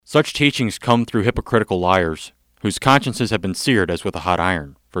Such teachings come through hypocritical liars, whose consciences have been seared as with a hot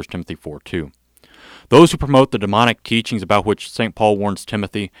iron. 1 Timothy 4:2. Those who promote the demonic teachings about which St. Paul warns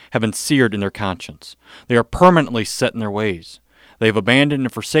Timothy have been seared in their conscience. They are permanently set in their ways. They have abandoned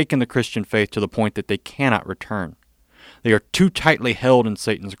and forsaken the Christian faith to the point that they cannot return. They are too tightly held in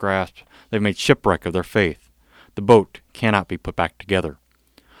Satan's grasp. They have made shipwreck of their faith. The boat cannot be put back together.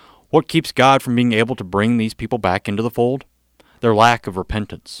 What keeps God from being able to bring these people back into the fold? Their lack of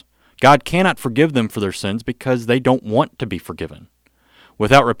repentance. God cannot forgive them for their sins because they don't want to be forgiven.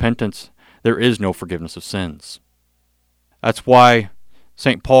 Without repentance, there is no forgiveness of sins. That's why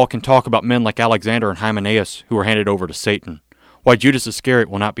St. Paul can talk about men like Alexander and Hymenaeus who were handed over to Satan. Why Judas Iscariot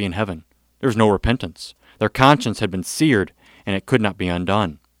will not be in heaven. There's no repentance. Their conscience had been seared, and it could not be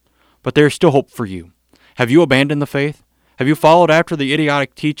undone. But there is still hope for you. Have you abandoned the faith? Have you followed after the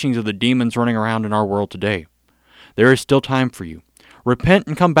idiotic teachings of the demons running around in our world today? There is still time for you. Repent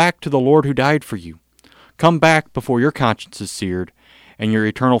and come back to the Lord who died for you. Come back before your conscience is seared and your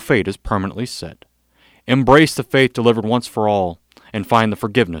eternal fate is permanently set. Embrace the faith delivered once for all and find the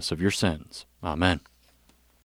forgiveness of your sins. Amen.